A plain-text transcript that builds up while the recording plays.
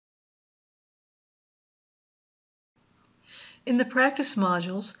In the practice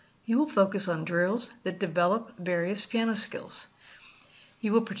modules, you will focus on drills that develop various piano skills.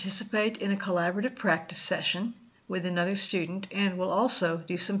 You will participate in a collaborative practice session with another student and will also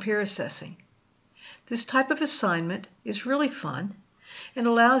do some peer assessing. This type of assignment is really fun and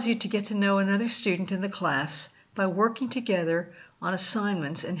allows you to get to know another student in the class by working together on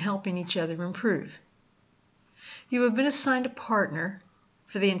assignments and helping each other improve. You have been assigned a partner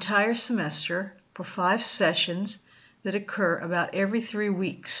for the entire semester for 5 sessions that occur about every 3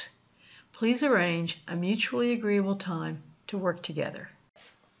 weeks. Please arrange a mutually agreeable time to work together.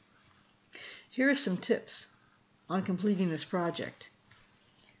 Here are some tips on completing this project.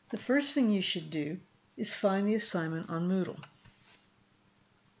 The first thing you should do is find the assignment on Moodle.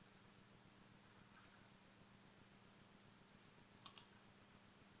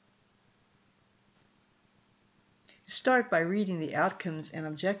 Start by reading the outcomes and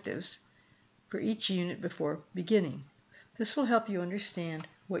objectives for each unit before beginning. This will help you understand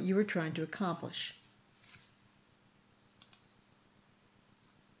what you are trying to accomplish.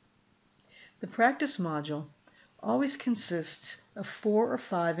 The practice module always consists of 4 or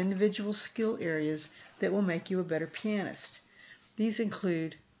 5 individual skill areas that will make you a better pianist. These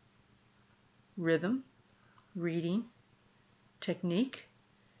include rhythm, reading, technique,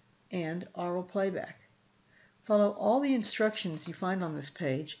 and aural playback. Follow all the instructions you find on this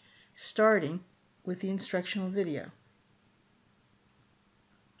page, starting with the instructional video.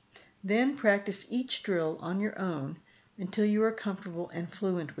 Then practice each drill on your own until you are comfortable and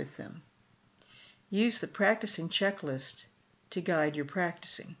fluent with them. Use the practicing checklist to guide your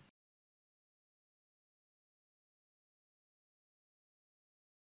practicing.